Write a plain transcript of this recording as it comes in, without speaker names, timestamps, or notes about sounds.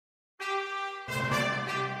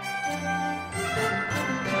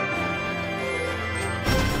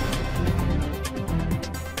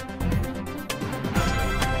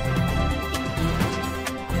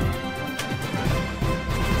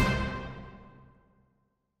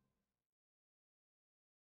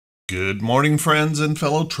Good morning, friends and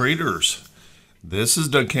fellow traders. This is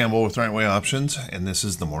Doug Campbell with Right Way Options, and this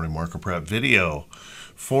is the morning market prep video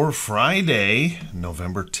for Friday,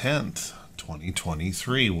 November 10th,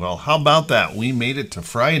 2023. Well, how about that? We made it to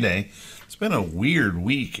Friday. It's been a weird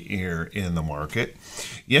week here in the market.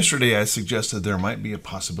 Yesterday, I suggested there might be a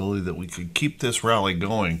possibility that we could keep this rally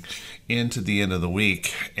going into the end of the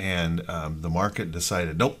week, and the market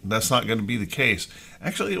decided, nope, that's not going to be the case.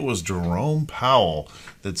 Actually, it was Jerome Powell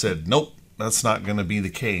that said, nope, that's not going to be the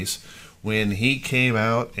case, when he came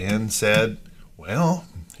out and said, well,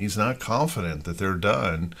 he's not confident that they're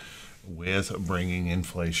done with bringing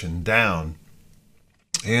inflation down.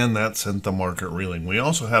 And that sent the market reeling. We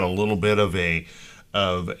also had a little bit of a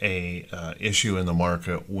issue in the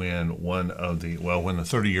market when when the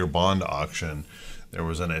 30-year bond auction, there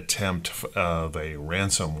was an attempt of a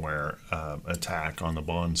ransomware attack on the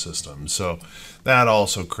bond system. So that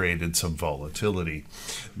also created some volatility.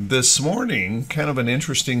 This morning, kind of an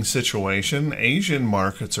interesting situation. Asian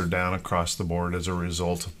markets are down across the board as a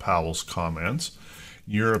result of Powell's comments.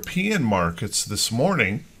 European markets this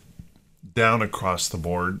morning down across the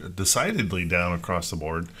board, decidedly down across the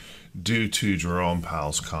board due to Jerome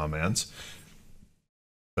Powell's comments.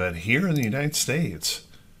 But here in the United States,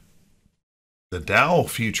 the Dow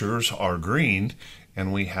futures are green,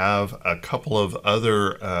 and we have a couple of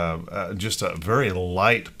other just a very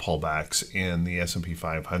light pullbacks in the S&P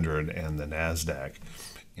 500 and the NASDAQ.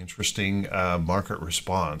 Interesting market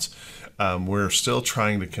response. We're still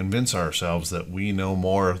trying to convince ourselves that we know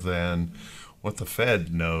more than what the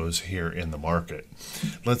Fed knows here in the market.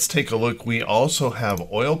 Let's take a look. We also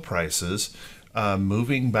have oil prices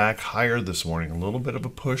moving back higher this morning. A little bit of a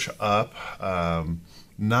push up.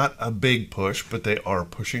 Not a big push, but they are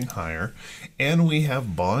pushing higher. And we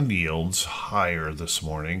have bond yields higher this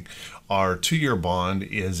morning. Our 2-year bond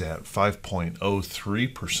is at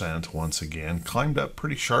 5.03% once again, climbed up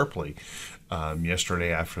pretty sharply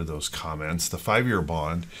yesterday after those comments. The 5-year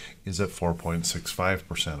bond is at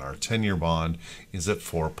 4.65%. Our 10-year bond is at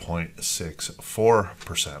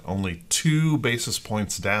 4.64%. Only 2 basis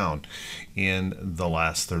points down in the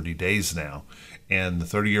last 30 days now. And the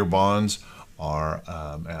 30-year bonds are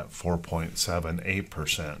at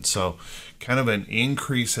 4.78%. So kind of an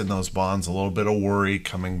increase in those bonds, a little bit of worry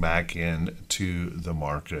coming back into the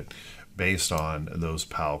market based on those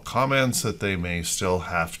Powell comments that they may still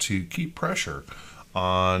have to keep pressure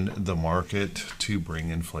on the market to bring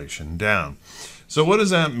inflation down. So what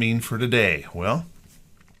does that mean for today? Well,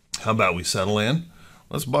 how about we settle in?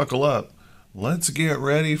 Let's buckle up. Let's get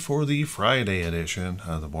ready for the Friday edition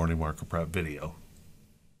of the Morning Market Prep video.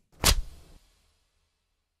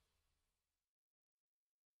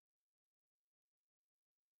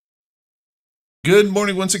 Good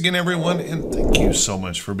morning once again, everyone, and thank you so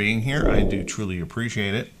much for being here. I do truly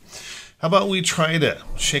appreciate it. How about we try to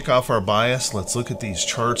shake off our bias? Let's look at these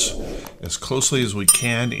charts as closely as we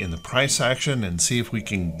can in the price action and see if we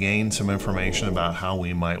can gain some information about how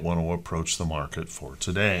we might want to approach the market for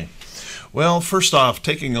today. Well, first off,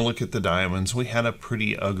 taking a look at the diamonds, we had a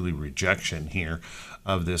pretty ugly rejection here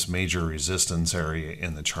of this major resistance area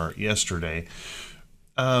in the chart yesterday.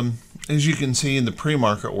 As you can see in the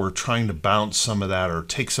pre-market, we're trying to bounce some of that or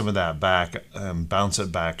take some of that back and bounce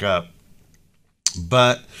it back up.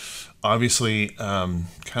 But obviously, kind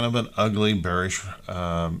of an ugly bearish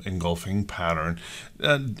engulfing pattern.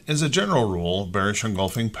 As a general rule, bearish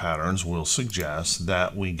engulfing patterns will suggest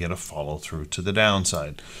that we get a follow through to the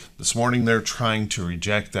downside. This morning, they're trying to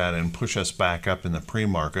reject that and push us back up in the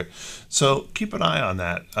pre-market. So keep an eye on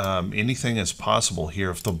that. Anything is possible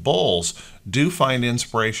here. If the bulls do find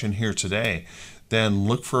inspiration here today, then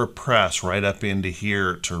look for a press right up into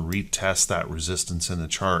here to retest that resistance in the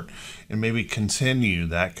chart and maybe continue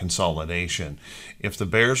that consolidation. If the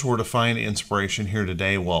bears were to find inspiration here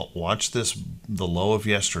today, well, watch this, the low of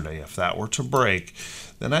yesterday. If that were to break,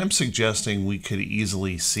 then I'm suggesting we could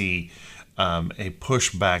easily see a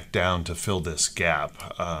push back down to fill this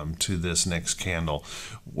gap to this next candle.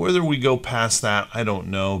 Whether we go past that, I don't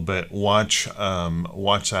know, but watch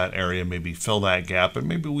that area, maybe fill that gap, and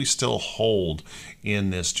maybe we still hold in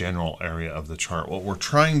this general area of the chart. What we're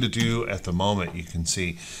trying to do at the moment, you can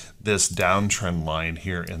see this downtrend line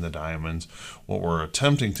here in the diamonds. What we're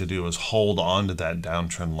attempting to do is hold on to that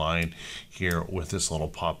downtrend line here with this little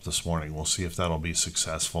pop this morning. We'll see if that'll be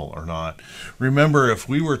successful or not. Remember, if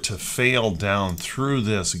we were to fail down through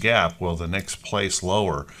this gap, well, the next place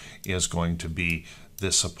lower is going to be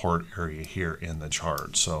this support area here in the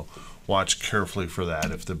chart. So watch carefully for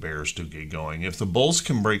that if the bears do get going. If the bulls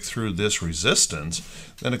can break through this resistance,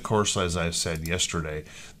 then of course, as I said yesterday,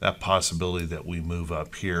 that possibility that we move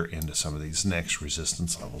up here into some of these next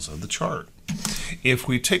resistance levels of the chart. If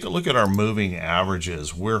we take a look at our moving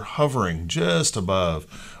averages, we're hovering just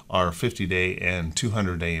above our 50-day and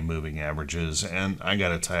 200-day moving averages, and I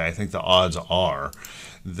gotta tell you, I think the odds are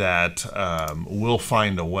that we'll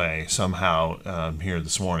find a way somehow here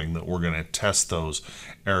this morning that we're going to test those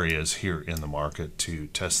areas here in the market to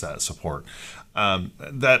test that support.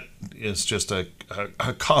 That is just a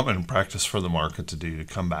common practice for the market to do, to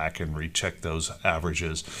come back and recheck those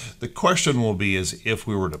averages. The question will be is if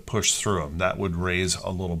we were to push through them, that would raise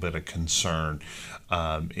a little bit of concern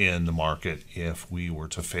in the market if we were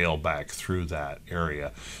to fail back through that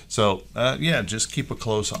area. So yeah, just keep a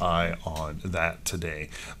close eye on that today.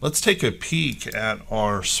 Let's take a peek at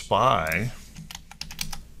our SPY.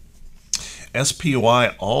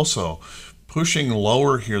 SPY also pushing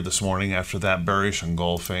lower here this morning after that bearish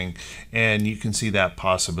engulfing, and you can see that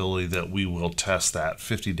possibility that we will test that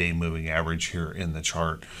 50-day moving average here in the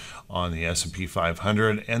chart on the S&P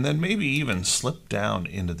 500, and then maybe even slip down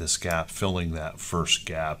into this gap, filling that first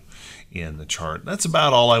gap in the chart. That's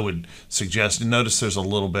about all I would suggest. And notice there's a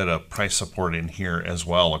little bit of price support in here as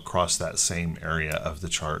well across that same area of the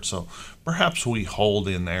chart. So perhaps we hold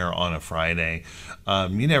in there on a Friday.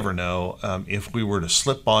 You never know. If we were to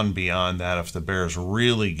slip on beyond that, if the bears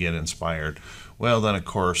really get inspired, well, then of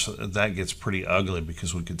course that gets pretty ugly,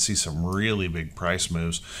 because we could see some really big price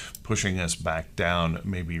moves pushing us back down,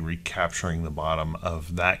 maybe recapturing the bottom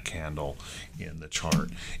of that candle in the chart.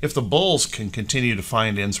 If the bulls can continue to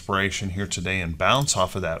find inspiration here today and bounce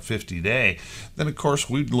off of that 50-day, then of course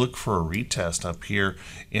we'd look for a retest up here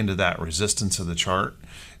into that resistance of the chart,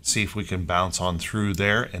 see if we can bounce on through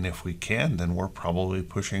there, and if we can, then we're probably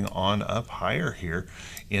pushing on up higher here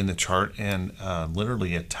in the chart and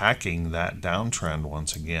literally attacking that downtrend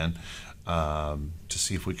once again to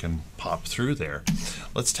see if we can pop through there.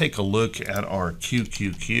 Let's take a look at our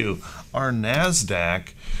QQQ. Our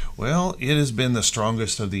NASDAQ, well, it has been the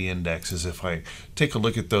strongest of the indexes. If I take a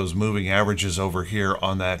look at those moving averages over here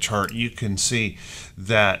on that chart, you can see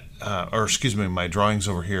that, or excuse me, my drawings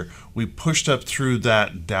over here, we pushed up through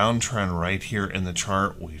that downtrend right here in the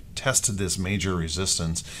chart. We tested this major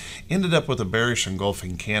resistance, ended up with a bearish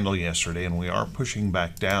engulfing candle yesterday, and we are pushing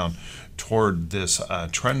back down toward this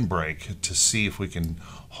trend break to see if we can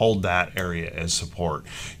hold that area as support.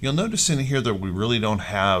 You'll notice in here that we really don't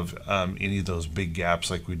have any of those big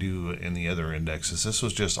gaps like we do in the other indexes. This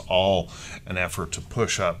was just all an effort to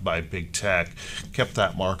push up by big tech, kept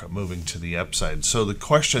that market moving to the upside. So the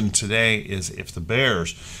question today is, if the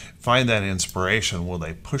bears find that inspiration, will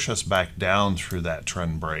they push us back down through that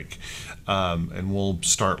trend break? And we'll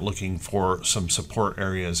start looking for some support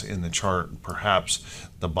areas in the chart, perhaps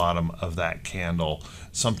the bottom of that candle,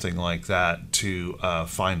 something like that, to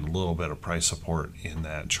find a little bit of price support in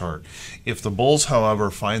that chart. If the bulls,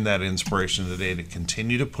 however, find that inspiration today to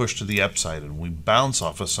continue to push to the upside and we bounce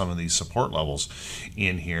off of some of these support levels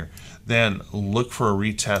in here, then look for a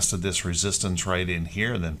retest of this resistance right in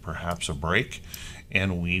here, and then perhaps a break,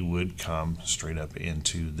 and we would come straight up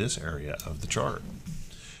into this area of the chart.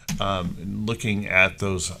 Looking at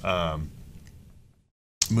those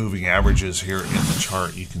moving averages here in the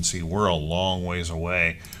chart, you can see we're a long ways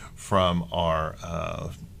away from our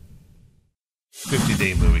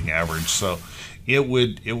 50-day moving average. So it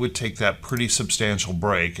would take that pretty substantial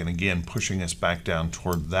break, and again pushing us back down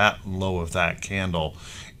toward that low of that candle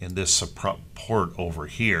in this support over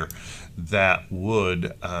here, that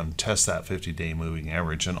would test that 50-day moving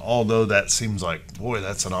average. And although that seems like, boy,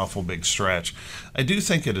 that's an awful big stretch, I do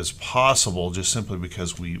think it is possible, just simply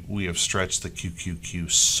because we have stretched the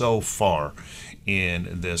QQQ so far in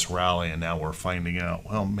this rally, and now we're finding out,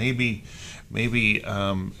 well, maybe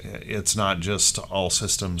it's not just all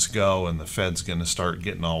systems go and the Fed's going to start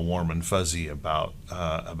getting all warm and fuzzy about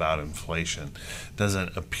inflation.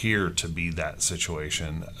 Doesn't appear to be that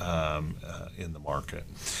situation in the market.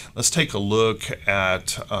 Let's take a look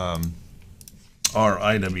at our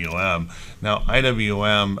IWM. Now,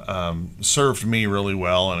 IWM served me really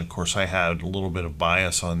well, and of course I had a little bit of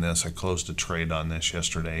bias on this. I closed a trade on this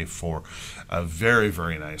yesterday for a very,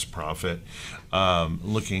 very nice profit.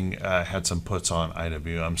 Had some puts on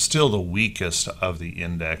IWM, still the weakest of the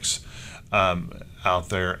index out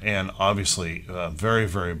there, and obviously very,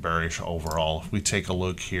 very bearish overall. If we take a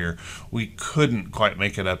look here, we couldn't quite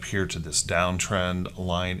make it up here to this downtrend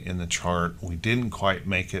line in the chart. We didn't quite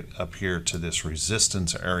make it up here to this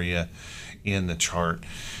resistance area in the chart.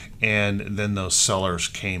 And then those sellers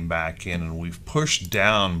came back in, and we've pushed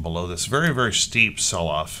down below this very, very steep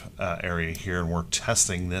sell-off area here, and we're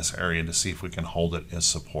testing this area to see if we can hold it as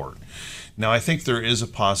support. Now, I think there is a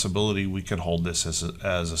possibility we could hold this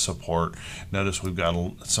as a support. Notice we've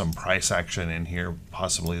got some price action in here,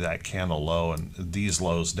 possibly that candle low and these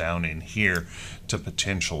lows down in here to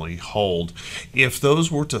potentially hold. If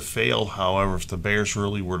those were to fail, however, if the bears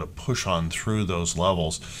really were to push on through those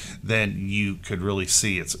levels, then you could really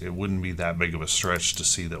see it wouldn't be that big of a stretch to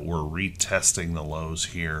see that we're retesting the lows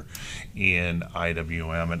here in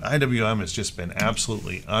IWM. And IWM has just been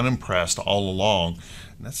absolutely unimpressed all along.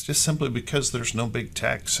 And that's just simply because there's no big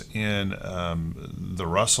techs in the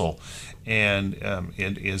Russell, and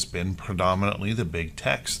it has been predominantly the big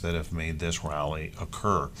techs that have made this rally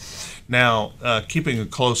occur. Now, keeping a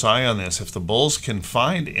close eye on this, if the bulls can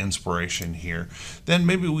find inspiration here, then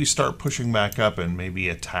maybe we start pushing back up and maybe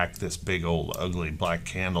attack this big old ugly black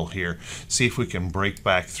candle here, see if we can break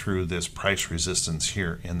back through this price resistance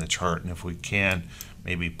here in the chart, and if we can,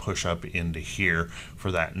 maybe push up into here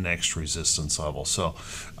for that next resistance level. So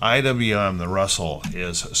IWM, the Russell,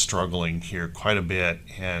 is struggling here quite a bit,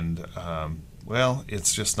 and well,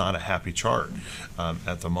 it's just not a happy chart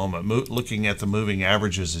at the moment. Looking at the moving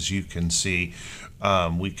averages, as you can see,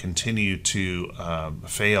 we continue to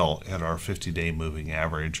fail at our 50-day moving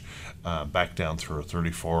average, back down through a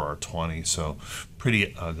 34 or 20, so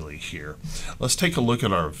pretty ugly here. Let's take a look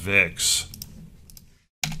at our VIX.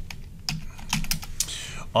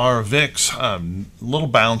 Our VIX, little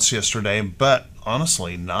bounce yesterday, but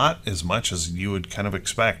honestly not as much as you would kind of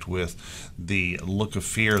expect with the look of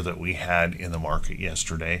fear that we had in the market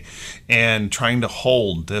yesterday, and trying to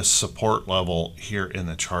hold this support level here in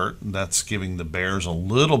the chart. That's giving the bears a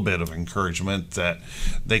little bit of encouragement that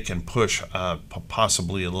they can push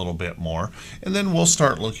possibly a little bit more, and then we'll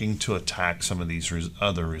start looking to attack some of these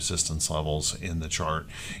other resistance levels in the chart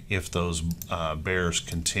if those bears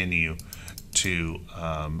continue to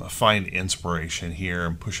find inspiration here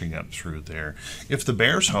and pushing up through there. If the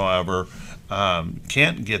bears, however,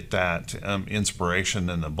 can't get that inspiration,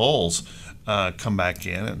 and the bulls come back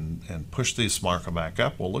in and push this market back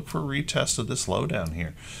up, we'll look for a retest of this low down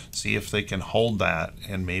here. See if they can hold that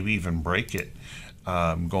and maybe even break it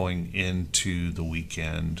going into the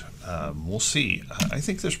weekend. We'll see. I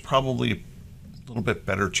think there's probably little bit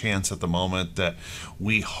better chance at the moment that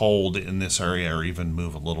we hold in this area or even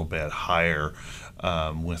move a little bit higher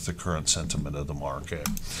with the current sentiment of the market.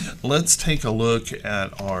 Let's take a look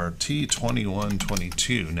at our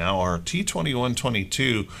T2122. Now our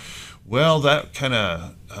T2122, well, that kind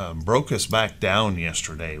of broke us back down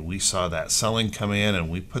yesterday. We saw that selling come in, and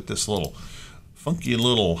we put this little funky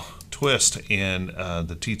little twist in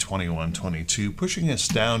the T2122, pushing us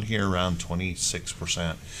down here around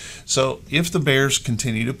 26%. So if the bears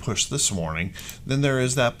continue to push this morning, then there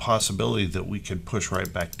is that possibility that we could push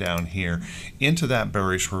right back down here into that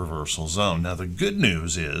bearish reversal zone. Now the good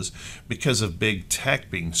news is, because of big tech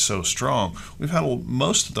being so strong, we've had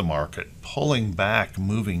most of the market pulling back,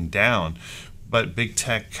 moving down, but big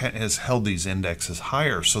tech has held these indexes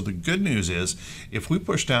higher. So the good news is, if we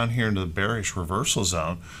push down here into the bearish reversal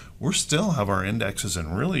zone, we still have our indexes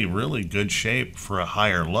in really, really good shape for a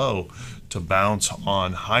higher low to bounce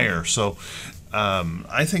on higher. So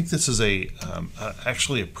I think this is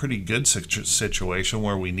actually a pretty good situation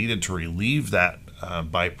where we needed to relieve that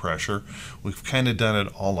buy pressure. We've kind of done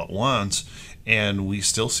it all at once, and we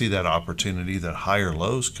still see that opportunity that higher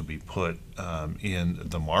lows could be put in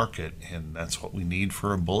the market, and that's what we need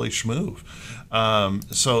for a bullish move.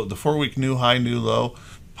 So the 4-week new high, new low,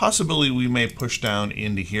 possibly we may push down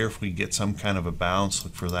into here if we get some kind of a bounce.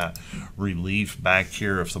 Look for that relief back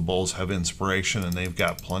here if the bulls have inspiration, and they've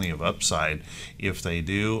got plenty of upside. If they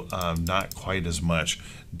do, not quite as much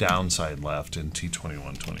downside left in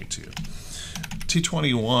T2122.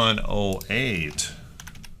 T2108.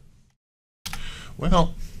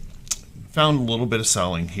 Well, found a little bit of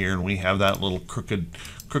selling here, and we have that little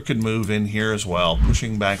crooked move in here as well,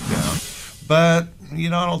 pushing back down. But, you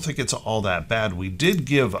know, I don't think it's all that bad. We did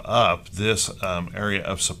give up this area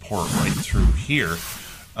of support right through here,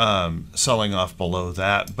 selling off below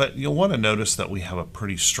that. But you'll want to notice that we have a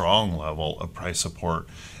pretty strong level of price support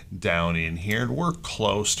down in here, and we're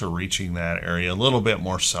close to reaching that area. A little bit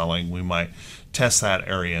more selling. We might test that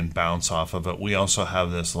area and bounce off of it. We also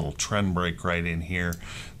have this little trend break right in here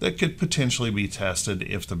that could potentially be tested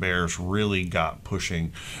if the bears really got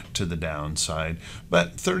pushing to the downside.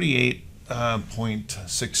 But 38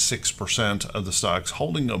 0.66% of the stocks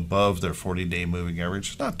holding above their 40-day moving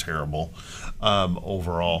average. Not terrible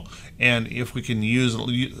overall. And if we can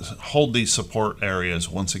hold these support areas,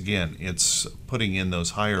 once again, it's putting in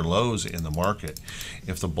those higher lows in the market.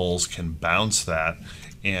 If the bulls can bounce that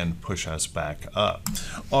and push us back up.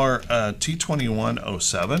 Our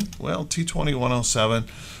T2107, well, T2107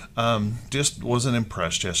 just wasn't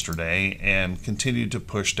impressed yesterday and continued to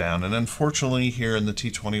push down. And unfortunately, here in the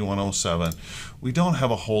T2107, we don't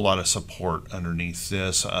have a whole lot of support underneath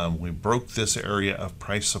this. We broke this area of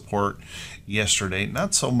price support yesterday,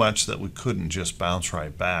 not so much that we couldn't just bounce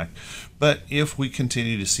right back, but if we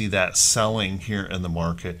continue to see that selling here in the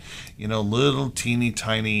market, you know, little teeny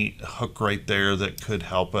tiny hook right there that could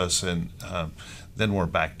help us, and then we're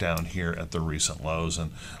back down here at the recent lows.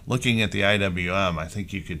 And looking at the IWM, I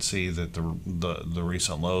think you could see that the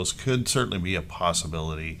recent lows could certainly be a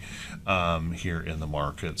possibility here in the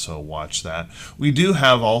market. So watch that. We do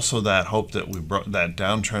have also that hope that we broke that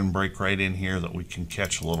downtrend break right in here, that we can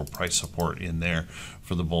catch a little price support in there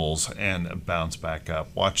for the bulls and bounce back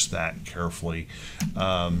up. Watch that carefully.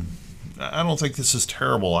 I don't think this is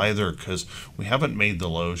terrible either, because we haven't made the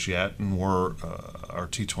lows yet, and we're our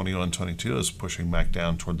T2122 is pushing back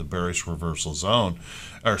down toward the bearish reversal zone,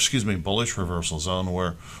 or excuse me, bullish reversal zone,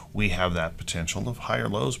 where we have that potential of higher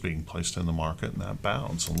lows being placed in the market, and that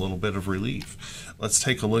bounce, a little bit of relief. Let's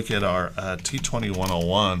take a look at our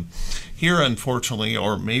T2101. Here, unfortunately,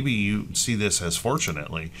 or maybe you see this as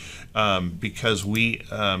fortunately, because we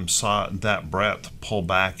saw that breadth pull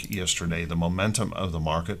back yesterday. The momentum of the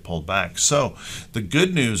market pulled back. So the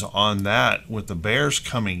good news on that, with the bears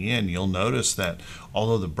coming in, you'll notice that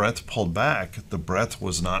although the breadth pulled back, the breadth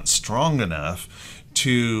was not strong enough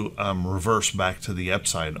to reverse back to the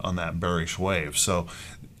upside on that bearish wave. So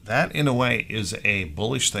that, in a way, is a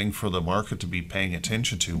bullish thing for the market to be paying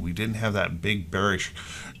attention to. We didn't have that big bearish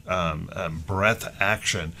breadth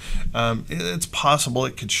action. It's possible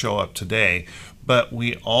it could show up today, but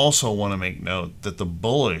we also want to make note that the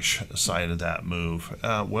bullish side of that move,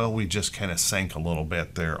 well, we just kind of sank a little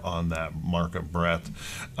bit there on that market breadth,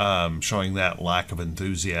 showing that lack of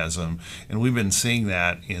enthusiasm. And we've been seeing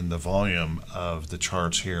that in the volume of the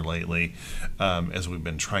charts here lately. As we've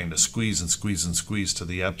been trying to squeeze and squeeze and squeeze to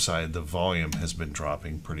the upside, the volume has been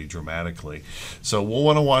dropping pretty dramatically. So we'll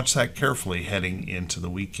want to watch that carefully heading into the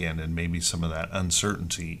weekend, and maybe some of that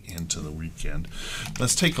uncertainty into the weekend.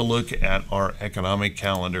 Let's take a look at our economic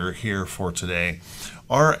calendar here for today.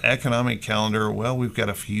 Our economic calendar, well, we've got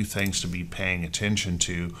a few things to be paying attention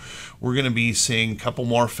to. We're going to be seeing a couple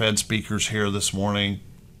more Fed speakers here this morning.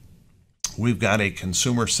 We've got a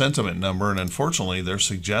consumer sentiment number, and unfortunately they're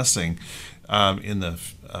suggesting in the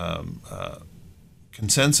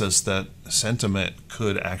consensus that sentiment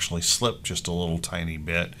could actually slip just a little tiny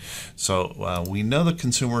bit. So we know the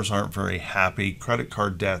consumers aren't very happy. Credit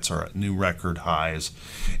card debts are at new record highs,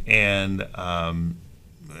 and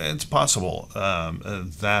it's possible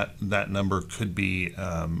that number could be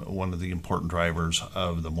one of the important drivers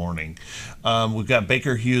of the morning. We've got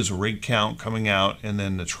Baker Hughes rig count coming out, and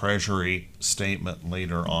then the Treasury statement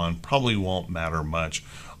later on. Probably won't matter much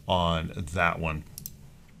on that one.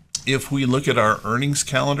 If we look at our earnings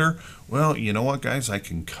calendar, well, you know what, guys? I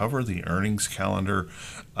can cover the earnings calendar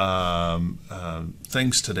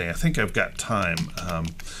things today. I think I've got time.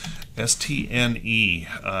 STNE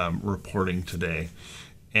reporting today,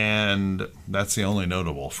 and that's the only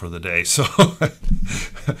notable for the day. So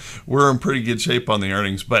we're in pretty good shape on the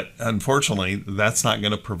earnings, but unfortunately, that's not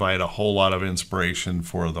going to provide a whole lot of inspiration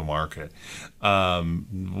for the market.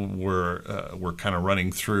 We're kind of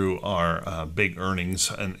running through our big earnings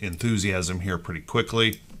and enthusiasm here pretty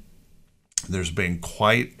quickly. There's been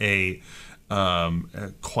quite a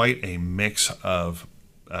mix of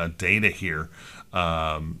data here.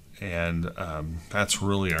 And that's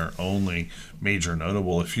really our only major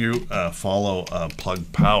notable. If you follow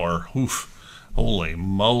Plug Power, oof, holy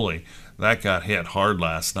moly, that got hit hard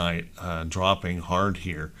last night, dropping hard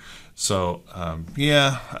here. So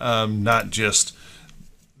yeah, not just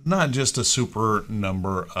a super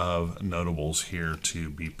number of notables here to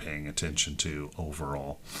be paying attention to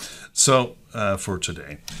overall. So for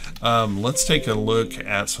today, let's take a look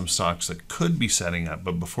at some stocks that could be setting up.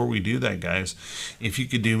 But before we do that, guys, if you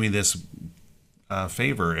could do me this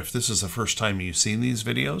favor, if this is the first time you've seen these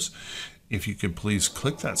videos, if you could please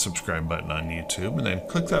click that subscribe button on YouTube, and then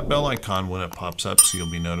click that bell icon when it pops up, so you'll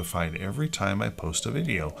be notified every time I post a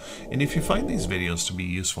video. And if you find these videos to be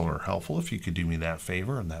useful or helpful, if you could do me that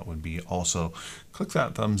favor, and that would be also click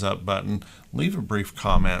that thumbs up button, leave a brief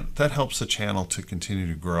comment. That helps the channel to continue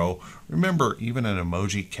to grow. Remember, even an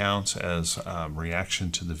emoji counts as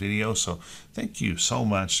reaction to the video, so thank you so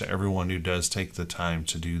much to everyone who does take the time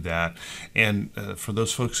to do that. And for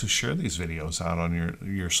those folks who share these videos out on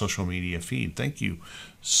your social media feed, thank you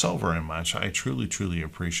so very much. I truly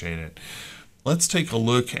appreciate it. Let's take a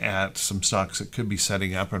look at some stocks that could be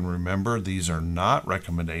setting up. And remember, these are not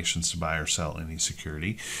recommendations to buy or sell any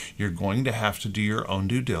security. You're going to have to do your own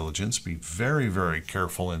due diligence. Be very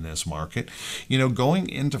careful in this market. You know, going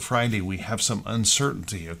into Friday, we have some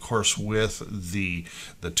uncertainty, of course, with the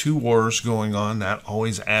two wars going on. That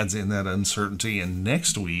always adds in that uncertainty. And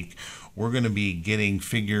next week, we're going to be getting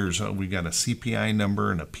figures. We got a CPI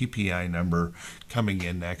number and a PPI number coming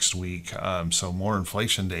in next week, so more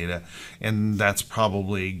inflation data, and that's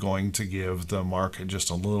probably going to give the market just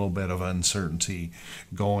a little bit of uncertainty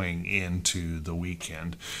going into the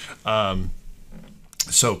weekend.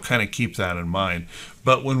 So kind of keep that in mind.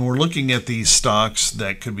 But when we're looking at these stocks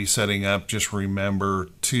that could be setting up, just remember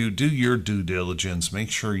to do your due diligence. Make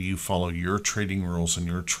sure you follow your trading rules and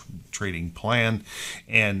your trading plan,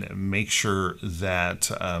 and make sure that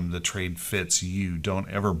the trade fits you. Don't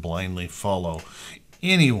ever blindly follow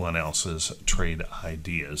anyone else's trade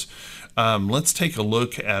ideas. Let's take a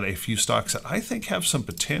look at a few stocks that I think have some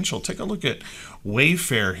potential. Take a look at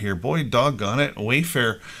Wayfair here. Boy, doggone it.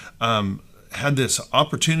 Wayfair had this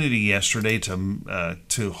opportunity yesterday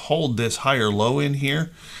to hold this higher low in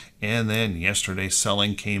here, and then yesterday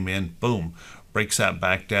selling came in, boom, breaks that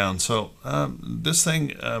back down. So this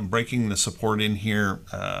thing breaking the support in here,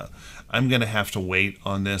 I'm going to have to wait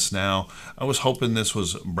on this now. I was hoping this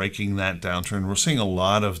was breaking that downtrend. We're seeing a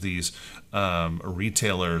lot of these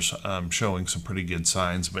retailers showing some pretty good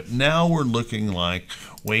signs, but now we're looking like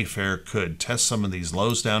Wayfair could test some of these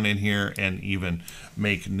lows down in here and even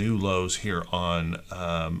make new lows here on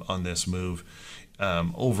this move.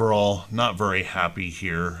 Overall, not very happy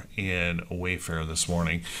here in Wayfair this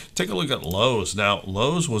morning. Take a look at Lowe's. Now,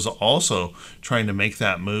 Lowe's was also trying to make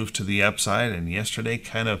that move to the upside, and yesterday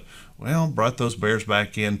kind of, well, brought those bears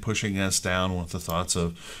back in, pushing us down with the thoughts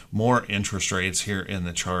of more interest rates here in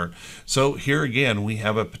the chart. So here again, we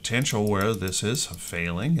have a potential where this is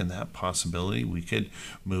failing, and that possibility we could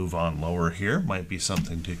move on lower here. Might be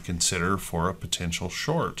something to consider for a potential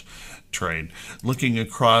short trade. Looking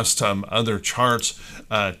across other charts,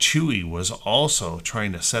 Chewy was also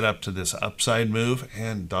trying to set up to this upside move,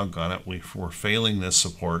 and doggone it, we're failing this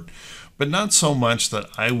support, but not so much that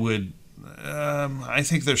I would I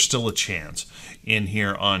think there's still a chance in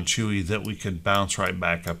here on Chewy that we could bounce right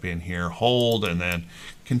back up in here, hold, and then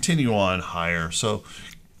continue on higher. So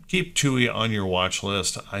keep Chewy on your watch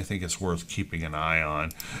list. I think it's worth keeping an eye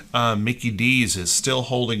on. Mickey D's is still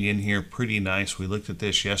holding in here pretty nice. We looked at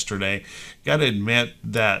this yesterday. Got to admit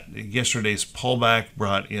that yesterday's pullback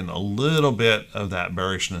brought in a little bit of that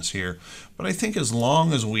bearishness here. But I think as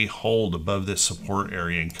long as we hold above this support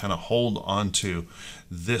area and kind of hold onto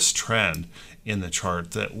this trend in the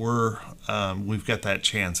chart, that we've got that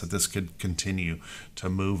chance that this could continue to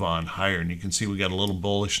move on higher. And you can see we got a little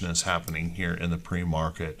bullishness happening here in the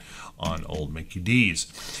pre-market on old Mickey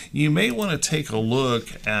D's. You may want to take a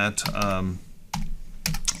look at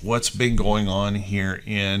what's been going on here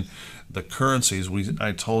in the currencies.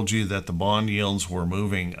 I told you that the bond yields were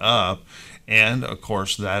moving up, and of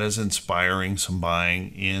course that is inspiring some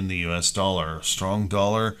buying in the US dollar. A strong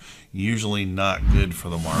dollar, usually not good for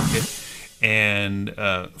the market, and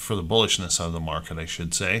for the bullishness of the market, I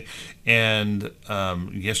should say. And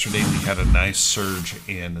yesterday we had a nice surge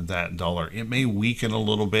in that dollar. It may weaken a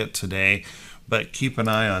little bit today, but keep an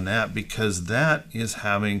eye on that, because that is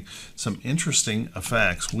having some interesting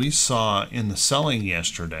effects. We saw in the selling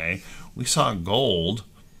yesterday, we saw gold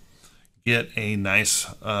get a nice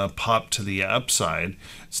pop to the upside,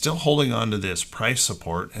 still holding on to this price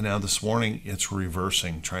support, and now this morning it's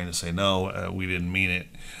reversing, trying to say no, we didn't mean it,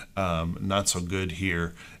 not so good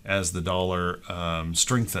here as the dollar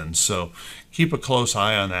strengthens. So keep a close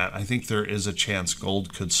eye on that. I think there is a chance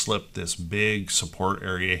gold could slip this big support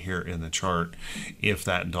area here in the chart if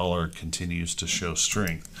that dollar continues to show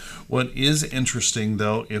strength. What is interesting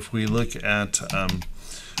though, if we look at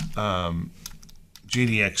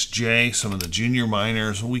GDXJ, some of the junior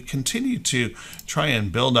miners, we continue to try and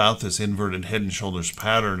build out this inverted head and shoulders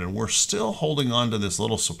pattern, and we're still holding on to this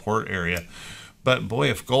little support area. But boy,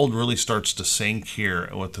 if gold really starts to sink here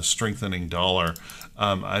with the strengthening dollar,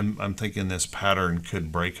 I'm thinking this pattern could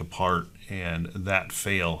break apart and that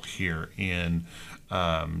fail here in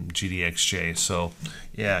GDXJ. So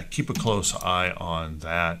yeah, keep a close eye on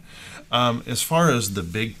that. As far as the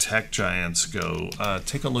big tech giants go,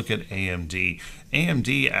 take a look at AMD.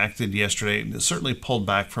 AMD acted yesterday, it certainly pulled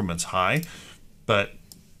back from its high, but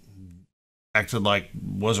acted like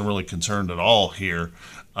wasn't really concerned at all here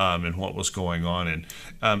in what was going on. And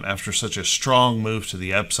after such a strong move to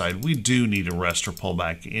the upside, we do need a rest or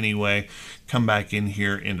pullback anyway. Come back in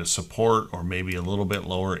here into support, or maybe a little bit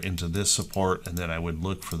lower into this support, and then I would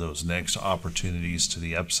look for those next opportunities to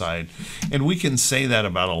the upside. And we can say that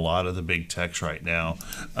about a lot of the big techs right now.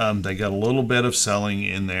 They got a little bit of selling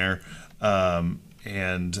in there, but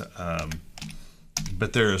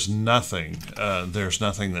there is nothing. There's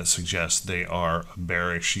nothing that suggests they are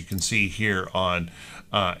bearish. You can see here on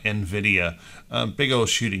NVIDIA, big old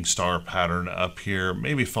shooting star pattern up here,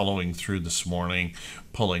 maybe following through this morning,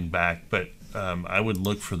 pulling back. But I would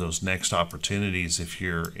look for those next opportunities. If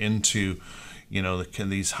you're into, you know,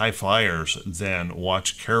 these high flyers, then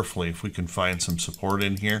watch carefully. If we can find some support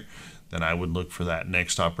in here, then I would look for that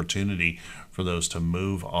next opportunity for those to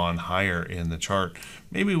move on higher in the chart.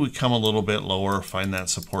 Maybe we come a little bit lower, find that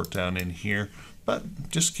support down in here, but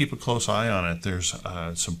just keep a close eye on it. There's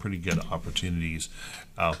some pretty good opportunities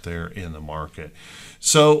out there in the market.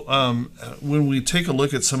 So when we take a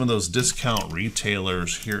look at some of those discount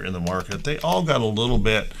retailers here in the market, they all got a little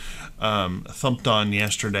bit thumped on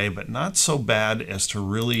yesterday, but not so bad as to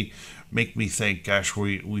really make me think, gosh,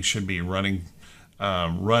 we should be running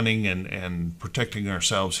and protecting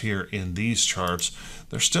ourselves here in these charts.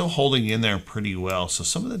 They're still holding in there pretty well. So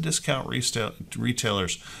some of the discount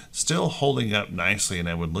retailers still holding up nicely, and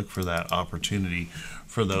I would look for that opportunity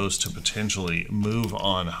for those to potentially move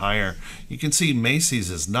on higher. You can see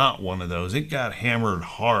Macy's is not one of those. It got hammered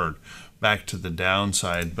hard back to the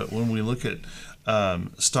downside, but when we look at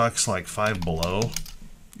stocks like Five Below,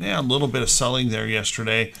 yeah, a little bit of selling there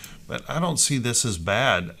yesterday, but I don't see this as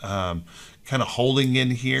bad. Kind of holding in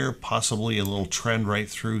here, possibly a little trend right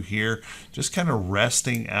through here, just kind of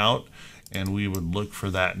resting out, and we would look for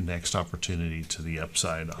that next opportunity to the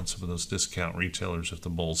upside on some of those discount retailers if the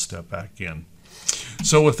bulls step back in.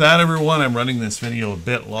 So with that, everyone, I'm running this video a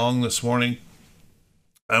bit long this morning.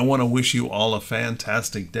 I want to wish you all a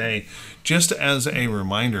fantastic day. Just as a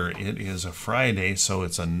reminder, it is a Friday, so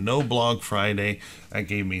it's a no blog Friday. That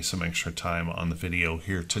gave me some extra time on the video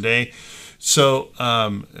here today. So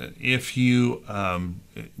if you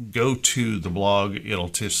go to the blog, it'll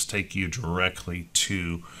just take you directly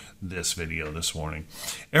to this video this morning.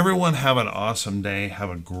 Everyone have an awesome day.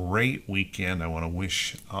 Have a great weekend. I want to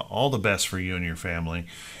wish all the best for you and your family.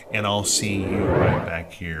 And I'll see you right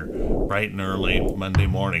back here bright and early Monday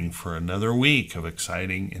morning for another week of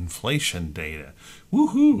exciting inflation data.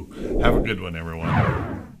 Woohoo! Have a good one,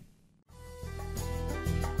 everyone.